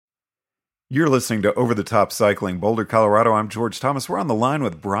You're listening to Over the Top Cycling, Boulder, Colorado. I'm George Thomas. We're on the line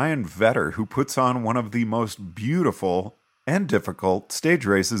with Brian Vegter, who puts on one of the most beautiful and difficult stage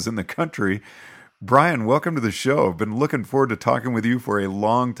races in the country. Brian, welcome to the show. I've been looking forward to talking with you for a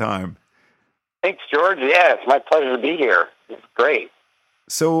long time. Thanks, George. Yeah, it's my pleasure to be here. It's great.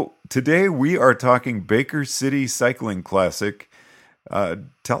 So today we are talking Baker City Cycling Classic.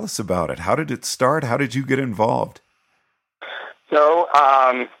 Tell us about it. How did it start? How did you get involved? So,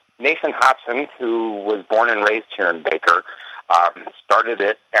 Nathan Hobson, who was born and raised here in Baker, started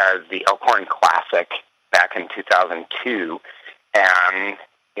it as the Elkhorn Classic back in 2002. And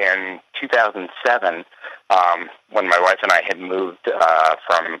in 2007, when my wife and I had moved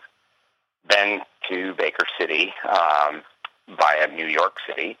from Bend to Baker City via New York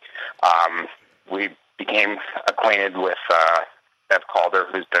City, we became acquainted with Bev Calder,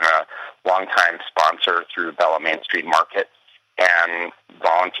 who's been a longtime sponsor through Bella Main Street Market, and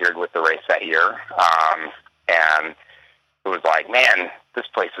volunteered with the race that year. And it was like, man, this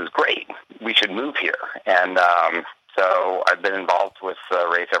place is great. We should move here. And so I've been involved with the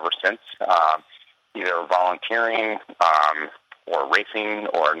race ever since, either volunteering or racing,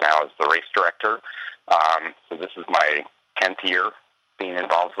 or now as the race director. So this is my 10th year being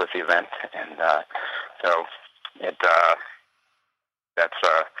involved with the event. And so that's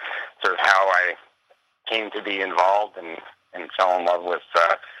sort of how I came to be involved and fell in love with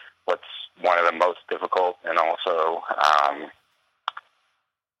what's one of the most difficult and also,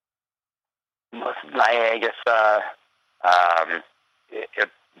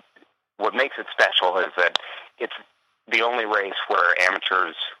 what makes it special is that it's the only race where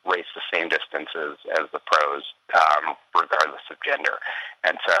amateurs race the same distances as the pros, regardless of gender.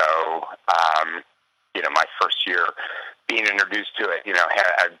 And so, my first year being introduced to it,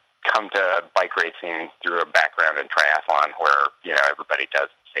 I'd come to bike racing through a background in triathlon where, everybody does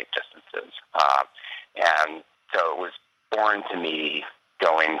the same distances. And so it was foreign to me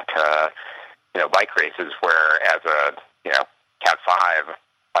going to, bike races where as a, Cat 5,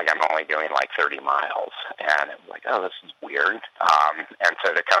 like I'm only doing like 30 miles. And it was like, oh, this is weird. And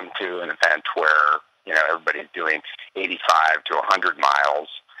so to come to an event where, everybody's doing 85 to 100 miles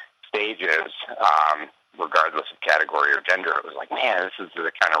stages, regardless of category or gender, it was like, man, this is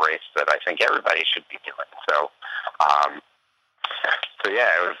the kind of race that I think everybody should be doing. So,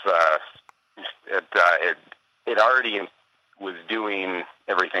 yeah, it already was doing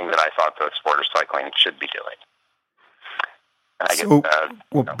everything that I thought the sport of cycling should be doing.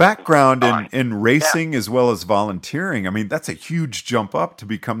 Background in racing as well as volunteering, I mean, that's a huge jump up to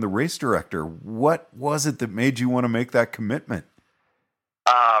become the race director. What was it that made you want to make that commitment?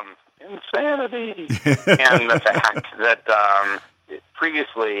 Insanity. And the fact that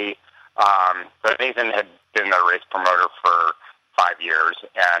previously, Nathan had been the race promoter for 5 years,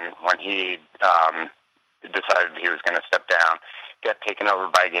 and when he decided he was going to step down, got taken over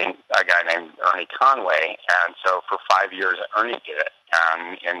by a guy named Ernie Conway. And so for 5 years, Ernie did it.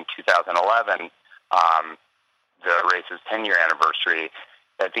 And in 2011, the race's 10-year anniversary,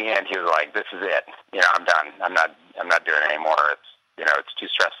 at the end, he was like, "This is it. I'm done. I'm not doing it anymore. It's too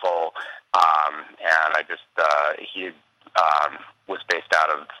stressful." And I just he was based out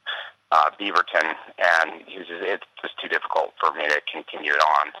of Beaverton, and it's just too difficult for me to continue it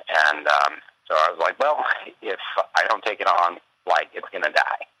on. And so I was like, well, if I don't take it on, it's going to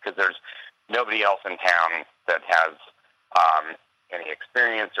die, because there's nobody else in town that has any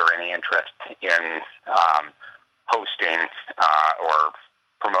experience or any interest in hosting or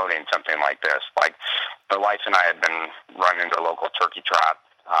promoting something like this. Like, my wife and I had been running the local turkey trot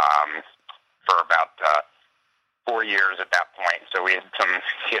for about 4 years at that point. So we had some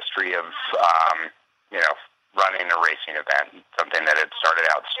history of, running a racing event, something that had started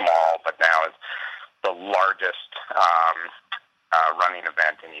out small, but now is the largest running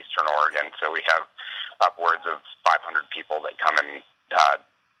event in Eastern Oregon. So we have upwards of 500 people that come and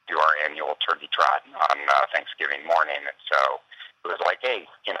do our annual turkey trot on Thanksgiving morning. And so it was like, hey,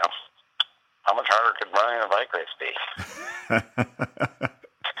 how much harder could running a bike race be?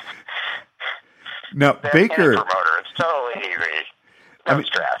 Now, Baker, promoter, it's totally easy. No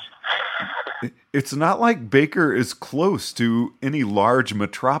stress. It's not like Baker is close to any large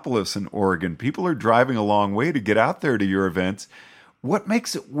metropolis in Oregon. People are driving a long way to get out there to your events. What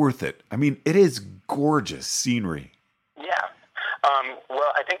makes it worth it? I mean, it is gorgeous scenery. Yeah.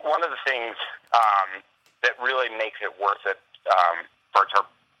 Well, I think one of the things that really makes it worth it for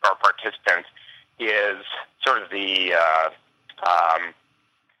our participants is sort of the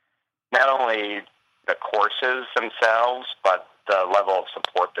not only the courses themselves, but the level of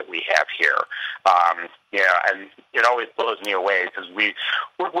support that we have here. And it always blows me away because we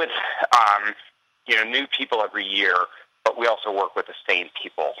work with new people every year, but we also work with the same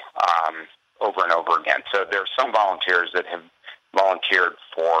people over and over again. So there are some volunteers that have volunteered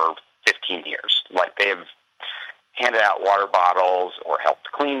for 15 years. Like they've handed out water bottles or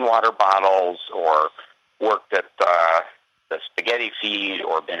helped clean water bottles or worked at the spaghetti feed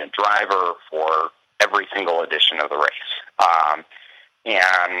or been a driver for every single edition of the race.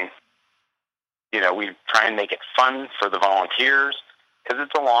 We try and make it fun for the volunteers because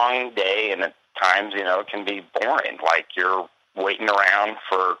it's a long day and at times, it can be boring. Like you're waiting around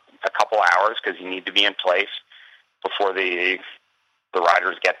for a couple hours because you need to be in place before the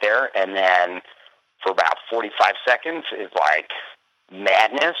riders get there. And then for about 45 seconds is like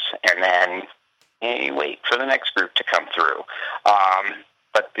madness. And then you wait for the next group to come through.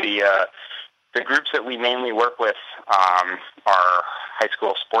 But the groups that we mainly work with are high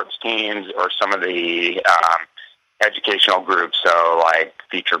school sports teams or some of the educational groups, so like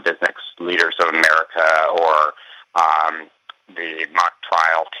Vegter Business Leaders of America or the mock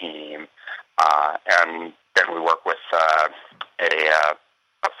trial team, and then we work with a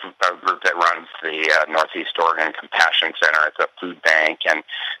group that runs the Northeast Oregon Compassion Center. It's a food bank, and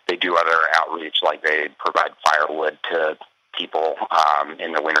they do other outreach, like they provide firewood to people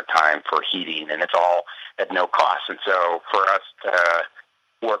in the wintertime for heating, and it's all at no cost. And so for us to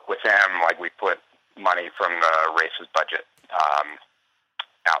work with them, like we put money from the race's budget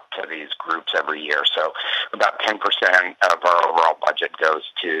out to these groups every year. So about 10% of our overall budget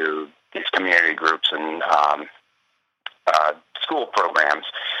goes to these community groups and school programs.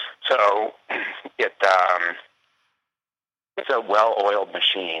 So it's a well-oiled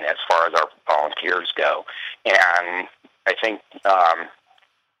machine as far as our volunteers go. And I think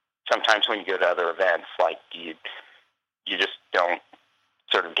sometimes when you go to other events, like you just don't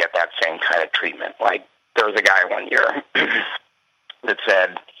sort of get that same kind of treatment. Like there was a guy one year that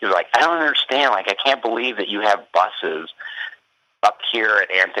said, he was like, I don't understand. Like I can't believe that you have buses up here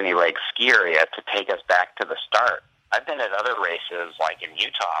at Anthony Lake Ski Area to take us back to the start. I've been at other races like in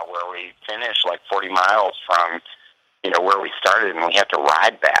Utah where we finish like 40 miles from, where we started and we have to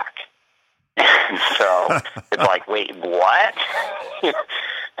ride back. And so it's like, wait, what?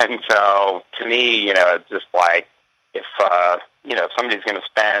 And so to me, it's just like if somebody's going to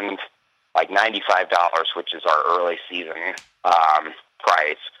spend like $95, which is our early season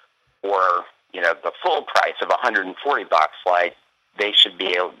price, or the full price of $140, like they should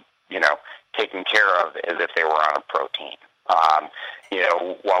be able, taken care of as if they were on a pro team.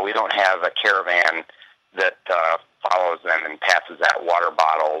 While we don't have a caravan that follows them and passes out water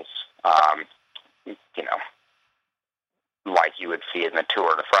bottles, like you would see in the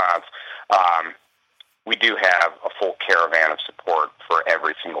Tour de France, we do have a full caravan of support for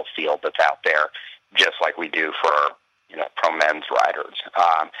every single field that's out there, just like we do for pro men's riders.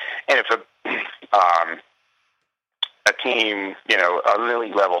 And if a team, a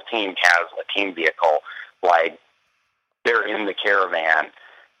really level team has a team vehicle, like they're in the caravan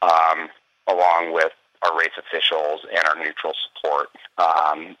along with our race officials and our neutral support.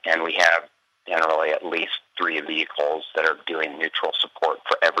 And we have generally at least 3 vehicles that are doing neutral support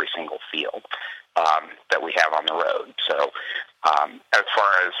for every single field that we have on the road. So as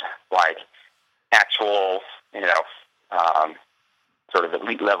far as like actual, sort of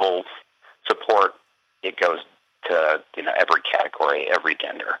elite level support, it goes to every category, every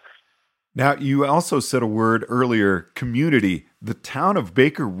gender. Now, you also said a word earlier, community. The town of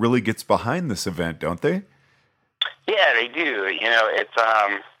Baker really gets behind this event, don't they? Yeah, they do. It's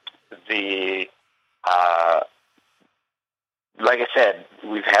like I said,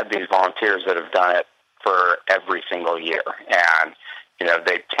 we've had these volunteers that have done it for every single year, and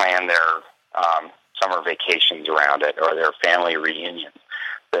they plan their summer vacations around it or their family reunions.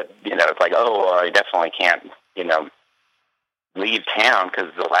 But it's like, I definitely can't leave town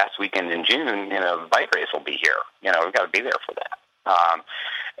because the last weekend in June, the bike race will be here. We've got to be there for that.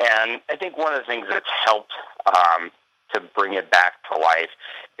 And I think one of the things that's helped to bring it back to life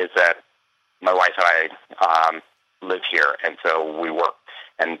is that my wife and I live here, and so we work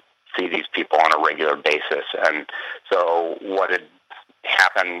and see these people on a regular basis. And so what had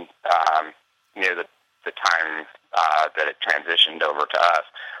happened near the time that it transitioned over to us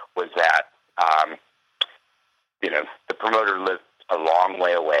was that the promoter lived a long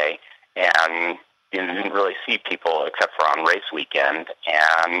way away, and you didn't really see people except for on race weekend.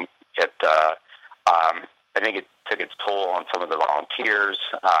 And it, I think it took its toll on some of the volunteers.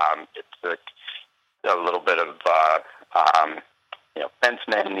 It took a little bit of fence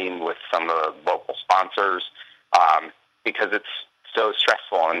mending with some of the local sponsors because it's so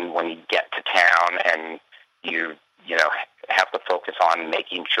stressful. And when you get to town and you have to focus on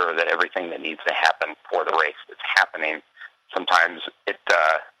making sure that everything that needs to happen for the race is happening. Sometimes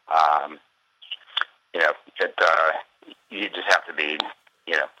you just have to be,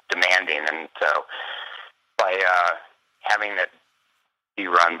 demanding. And so by having it be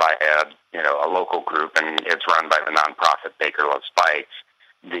run by a local group, and it's run by the nonprofit Baker Loves Bikes,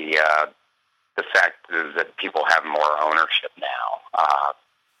 the fact is that people have more ownership now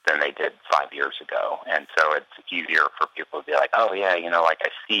than they did 5 years ago. And so it's easier for people to be like, oh, yeah, I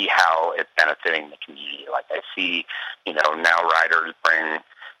see how it's benefiting the community. Like I see, now riders bring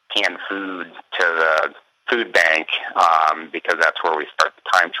canned food to the food bank because that's where we start the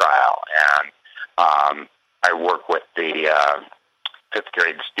time trial. And I work with the fifth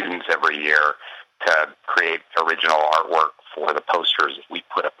grade students every year to create original artwork for the posters that we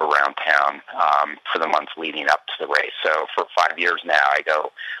put up around town for the months leading up to the race. So for 5 years now, I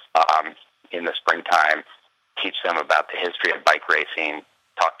go in the springtime, teach them about the history of bike racing,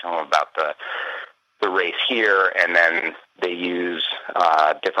 talk to them about the race here, and then they use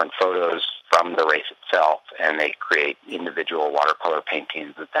different photos from the race itself, and they create individual watercolor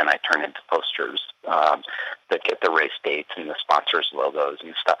paintings that then I turn into posters that get the race dates and the sponsors' logos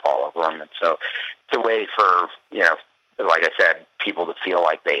and stuff all over them. And so it's a way for, like I said, people to feel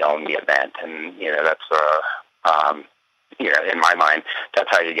like they own the event. And, that's, in my mind, that's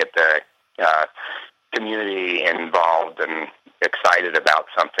how you get the community involved and excited about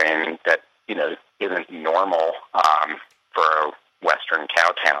something that, isn't normal for a Western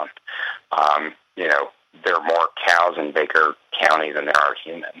cow town. There are more cows in Baker County than there are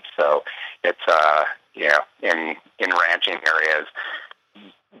humans. So it's, in ranching areas,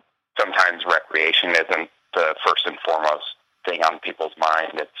 sometimes recreation isn't the first and foremost thing on people's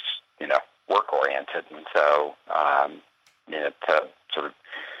mind. It's, work-oriented. And so, to sort of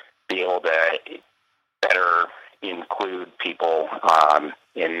be able to better include people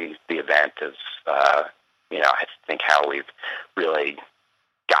in the event is, I think how we've really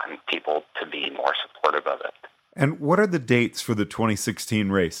gotten people to be more supportive of it. And what are the dates for the 2016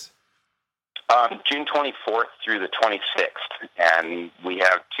 race? June 24th through the 26th, and we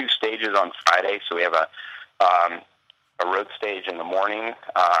have 2 stages on Friday. So we have a road stage in the morning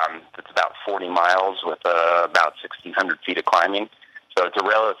that's about 40 miles with about 1,600 feet of climbing. So it's a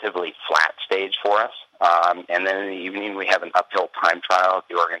relatively flat stage for us. And then in the evening, we have an uphill time trial at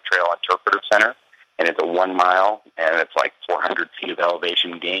the Oregon Trail Interpretive Center, and it's a 1 mile, and it's like 400 feet of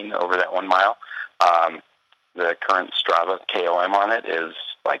elevation gain over that 1 mile. The current Strava KOM on it is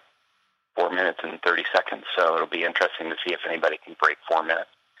like 4 minutes and 30 seconds, so it'll be interesting to see if anybody can break 4 minutes.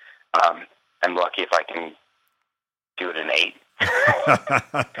 I'm lucky if I can do it in 8.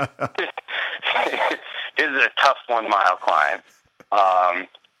 It is a tough 1 mile climb. And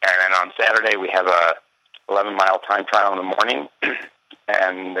then on Saturday, we have a 11-mile time trial in the morning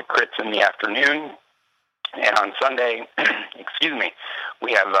and the crits in the afternoon. And on Sunday,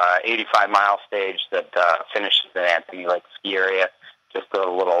 we have a 85-mile stage that finishes at Anthony Lake Ski Area. Just a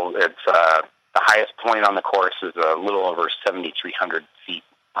little, it's the highest point on the course is a little over 7,300 feet.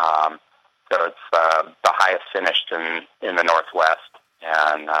 So it's the highest finished in the Northwest,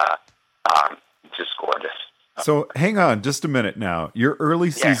 and just gorgeous. So hang on just a minute now. Your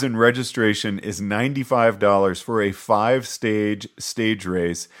early season registration is $95 for a 5-stage stage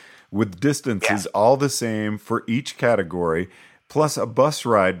race with distances all the same for each category, plus a bus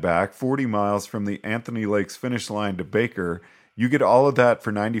ride back 40 miles from the Anthony Lakes finish line to Baker. You get all of that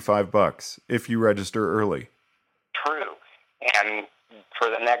for $95 if you register early. True. And for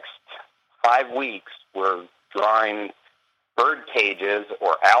the next 5 weeks, we're drawing bird cages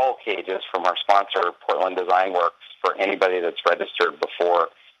or owl cages from our sponsor, Portland Design Works, for anybody that's registered before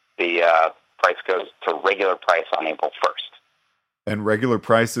the price goes to regular price on April 1st. And regular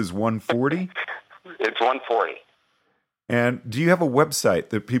price is $140? It's $140. And do you have a website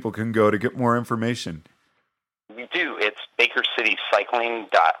that people can go to get more information? We do. It's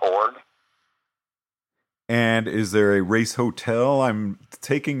bakercitycycling.org. And is there a race hotel? I'm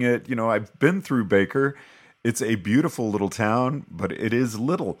taking it, I've been through Baker. It's a beautiful little town, but it is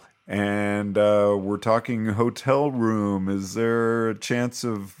little. And we're talking hotel room. Is there a chance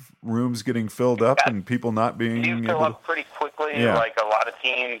of rooms getting filled up and people not being able to fill up pretty quickly? Yeah. Like a lot of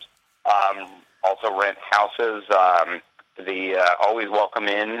teams also rent houses. The Always Welcome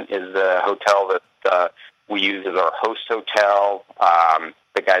Inn is the hotel that we use as our host hotel.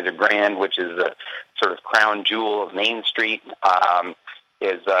 The Geyser Grand, which is the sort of crown jewel of Main Street,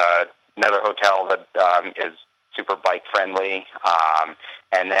 is another hotel that is super bike friendly.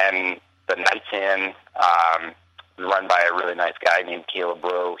 And then the Nights Inn is run by a really nice guy named Caleb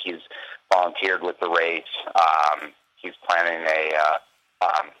Rowe. He's volunteered with the race. He's planning a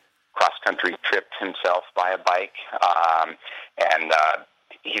cross-country trip himself by a bike, and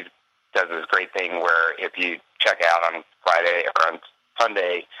he does this great thing where if you check out on Friday or on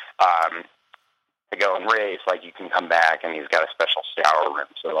Sunday to go and race, like you can come back and he's got a special shower room,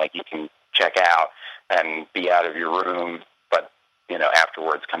 so like you can check out and be out of your room, but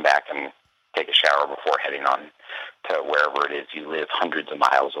afterwards come back and take a shower before heading on to wherever it is you live, hundreds of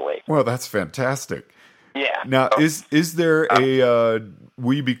miles away. Well, that's fantastic. Yeah. Now, is there a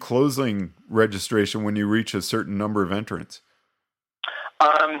will you be closing registration when you reach a certain number of entrants?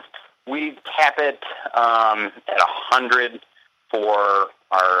 We cap it at 100 for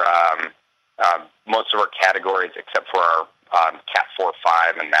our most of our categories, except for our Cat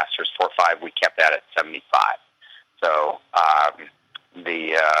 4-5 and Masters 4-5. We kept that at 75. So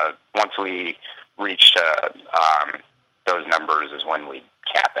once we reach those numbers is when we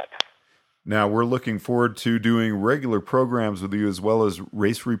cap it. Now, we're looking forward to doing regular programs with you, as well as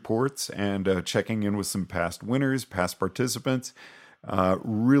race reports and checking in with some past winners, past participants.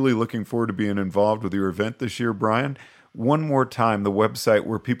 Really looking forward to being involved with your event this year, Brian. One more time, the website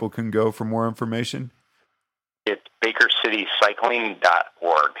where people can go for more information? It's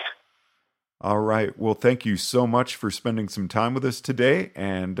bakercitycycling.org. All right. Well, thank you so much for spending some time with us today.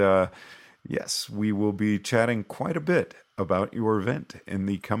 And yes, we will be chatting quite a bit about your event in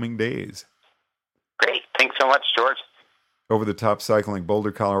the coming days. Great. Thanks so much, George. Over the Top Cycling,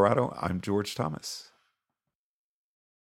 Boulder, Colorado, I'm George Thomas.